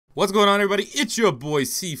What's going on, everybody? It's your boy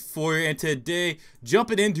C4, and today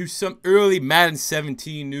jumping into some early Madden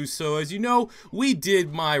 17 news. So as you know, we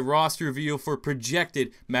did my roster reveal for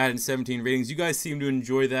projected Madden 17 ratings. You guys seem to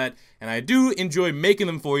enjoy that, and I do enjoy making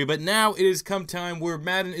them for you, but now it has come time where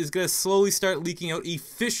Madden is going to slowly start leaking out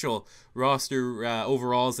official roster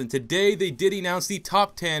overalls, and today they did announce the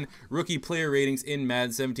top 10 rookie player ratings in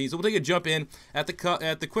Madden 17. So we'll take a jump in at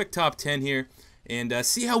the quick top 10 here. And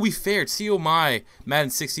see how we fared. See how my Madden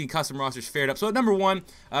 16 custom rosters fared up. So at number 1,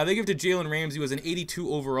 they give it to Jalen Ramsey. He was an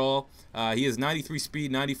 82 overall. He has 93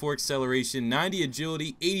 speed, 94 acceleration, 90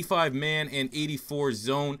 agility, 85 man, and 84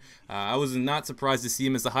 zone. I was not surprised to see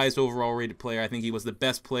him as the highest overall rated player. I think he was the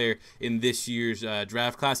best player in this year's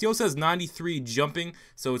draft class. He also has 93 jumping,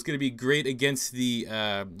 so it's going to be great against the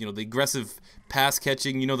the aggressive pass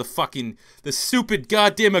catching. You know, the stupid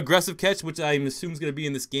goddamn aggressive catch, which I assume is going to be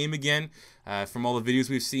in this game again. From all the videos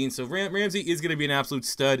we've seen. So Ramsey is going to be an absolute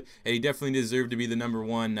stud, and he definitely deserved to be the number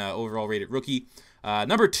 1 overall rated rookie.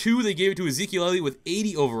 Number 2, they gave it to Ezekiel Elliott with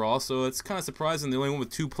 80 overall, so it's kind of surprising they only went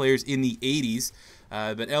with 2 players in the 80s.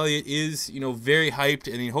 But Elliott is, very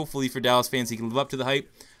hyped, and hopefully for Dallas fans, he can live up to the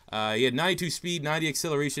hype. He had 92 speed, 90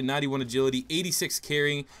 acceleration, 91 agility, 86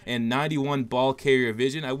 carrying, and 91 ball carrier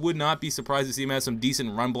vision. I would not be surprised to see him have some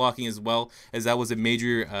decent run blocking as well, as that was a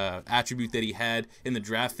major attribute that he had in the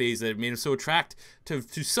draft phase that made him so attractive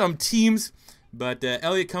to some teams. But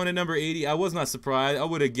Elliott coming at number 80, I was not surprised. I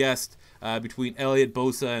would have guessed between Elliott,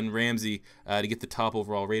 Bosa, and Ramsey to get the top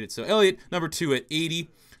overall rated. So Elliott, number 2 at 80.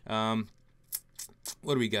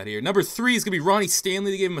 What do we got here? Number 3 is going to be Ronnie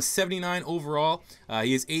Stanley. They gave him a 79 overall.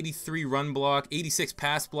 He has 83 run block, 86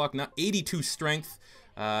 pass block, 82 strength,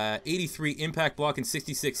 83 impact block, and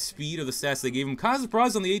 66 speed are the stats they gave him. Kind of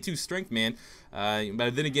surprised on the 82 strength, man.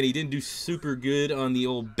 But then again, he didn't do super good on the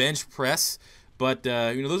old bench press. But,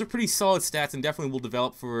 those are pretty solid stats and definitely will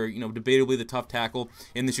develop for, debatably the tough tackle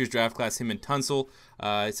in this year's draft class, him and Tunsil.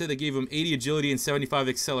 It said they gave him 80 agility and 75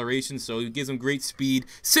 acceleration, so it gives him great speed,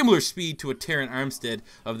 similar speed to a Terran Armstead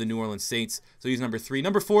of the New Orleans Saints. So he's number 3.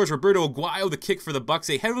 Number 4 is Roberto Aguayo, the kick for the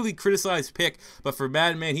Bucs, a heavily criticized pick, but for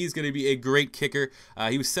Madden, man, he's going to be a great kicker.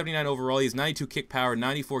 He was 79 overall. He has 92 kick power,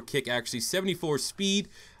 94 kick actually, 74 speed.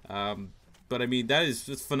 But, I mean, that is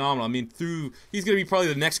just phenomenal. I mean, he's going to be probably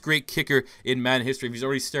the next great kicker in Madden history. He's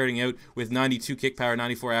already starting out with 92 kick power,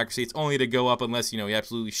 94 accuracy. It's only to go up unless, he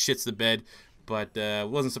absolutely shits the bed. But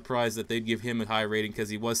wasn't surprised that they'd give him a high rating because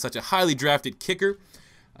he was such a highly drafted kicker.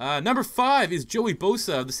 Number 5 is Joey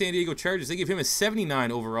Bosa of the San Diego Chargers. They give him a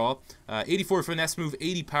 79 overall, 84 finesse move,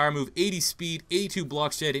 80 power move, 80 speed, 82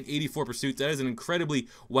 block shed, and 84 pursuits. That is an incredibly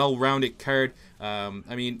well-rounded card.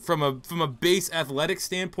 I mean, from a base athletic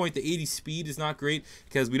standpoint, the 80 speed is not great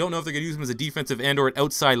because we don't know if they're going to use him as a defensive end or an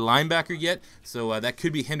outside linebacker yet. So that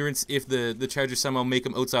could be a hindrance if the Chargers somehow make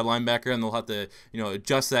him outside linebacker, and they'll have to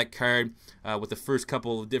adjust that card with the first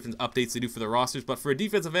couple of different updates they do for the rosters. But for a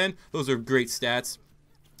defensive end, those are great stats.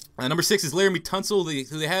 Number 6 is Laremy Tunsil,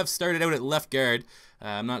 who they have started out at left guard.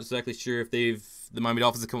 I'm not exactly sure if the Miami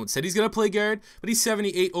Dolphins have come out and said he's going to play guard, but he's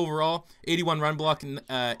 78 overall, 81 run block,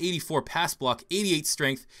 84 pass block, 88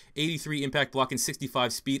 strength, 83 impact block, and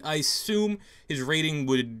 65 speed. I assume his rating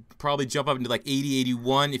would probably jump up into like 80,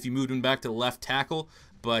 81 if you moved him back to left tackle.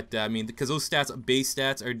 But, I mean, because those base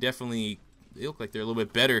stats are definitely... They look like they're a little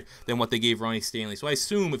bit better than what they gave Ronnie Stanley. So I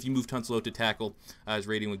assume if you move Tunsil out to tackle, his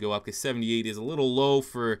rating would go up because 78 is a little low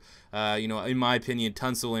for, in my opinion,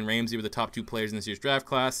 Tunsil and Ramsey were the top 2 players in this year's draft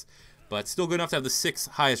class. But still good enough to have the 6th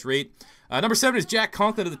highest rate. Number 7 is Jack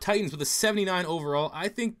Conklin of the Titans with a 79 overall. I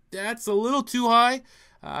think that's a little too high.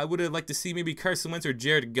 I would have liked to see maybe Carson Wentz or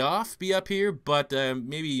Jared Goff be up here, but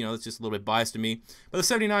maybe, it's just a little bit biased to me. But the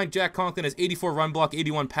 79, Jack Conklin has 84 run block,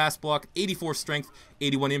 81 pass block, 84 strength,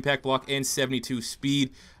 81 impact block, and 72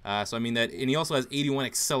 speed. So, I mean, and he also has 81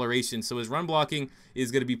 acceleration. So his run blocking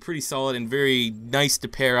is going to be pretty solid and very nice to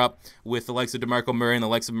pair up with the likes of DeMarco Murray and the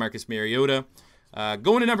likes of Marcus Mariota.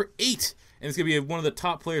 Going to number 8. And it's going to be one of the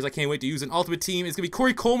top players I can't wait to use in Ultimate Team. It's going to be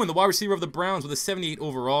Corey Coleman, the wide receiver of the Browns, with a 78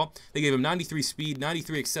 overall. They gave him 93 speed,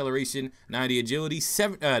 93 acceleration, 90 agility,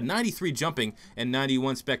 93 jumping, and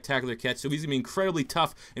 91 spectacular catch. So he's going to be incredibly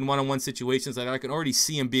tough in one-on-one situations. I can already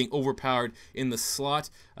see him being overpowered in the slot.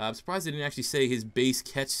 I'm surprised they didn't actually say his base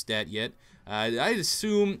catch stat yet. I'd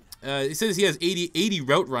assume it says he has 80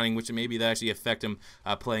 route running, which maybe that actually affect him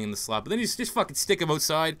playing in the slot. But then you just fucking stick him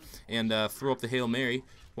outside and throw up the Hail Mary.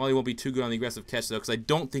 Well, he won't be too good on the aggressive catch, though, because I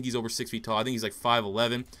don't think he's over 6 feet tall. I think he's like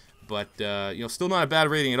 5'11", but, still not a bad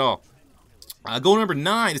rating at all. Goal number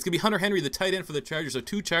 9, it's going to be Hunter Henry, the tight end for the Chargers. So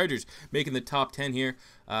 2 Chargers making the top 10 here.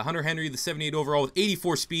 Hunter Henry, the 78 overall with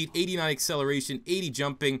 84 speed, 89 acceleration, 80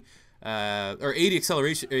 jumping, or 80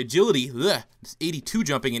 acceleration, agility, 82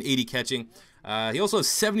 jumping and 80 catching. He also has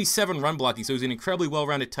 77 run blocking, so he's an incredibly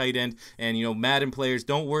well-rounded tight end. And, you know, Madden players,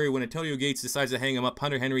 don't worry. When Antonio Gates decides to hang him up,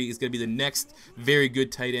 Hunter Henry is going to be the next very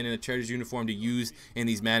good tight end in a Chargers uniform to use in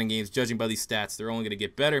these Madden games. Judging by these stats, they're only going to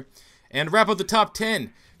get better. And to wrap up the top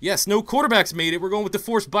 10, yes, no quarterbacks made it. We're going with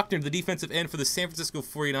DeForest Buckner, the defensive end for the San Francisco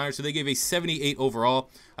 49ers. So they gave a 78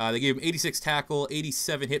 overall. They gave him 86 tackle,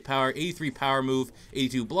 87 hit power, 83 power move,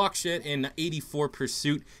 82 block shed, and 84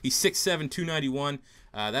 pursuit. He's 6'7", 291.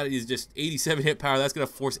 That is just 87 hit power. That's going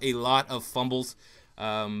to force a lot of fumbles. But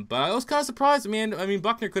I was kind of surprised, man. I mean,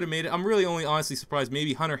 Buckner could have made it. I'm really only honestly surprised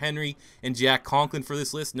maybe Hunter Henry and Jack Conklin for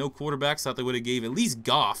this list. No quarterbacks. Thought they would have gave at least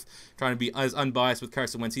Goff, trying to be as unbiased with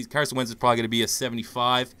Carson Wentz. Carson Wentz is probably going to be a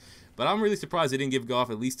 75. But I'm really surprised they didn't give Goff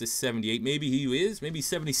at least a 78. Maybe he is, maybe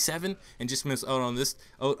 77, and just missed out on this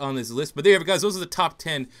list. But there you have it, guys. Those are the top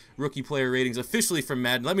 10 rookie player ratings officially from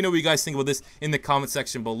Madden. Let me know what you guys think about this in the comment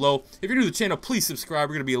section below. If you're new to the channel, please subscribe.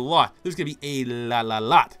 We're gonna be a lot. There's gonna be a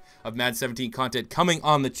lot of Madden 17 content coming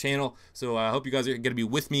on the channel. So I hope you guys are gonna be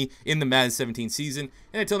with me in the Madden 17 season.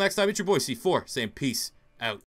 And until next time, it's your boy C4 saying peace out.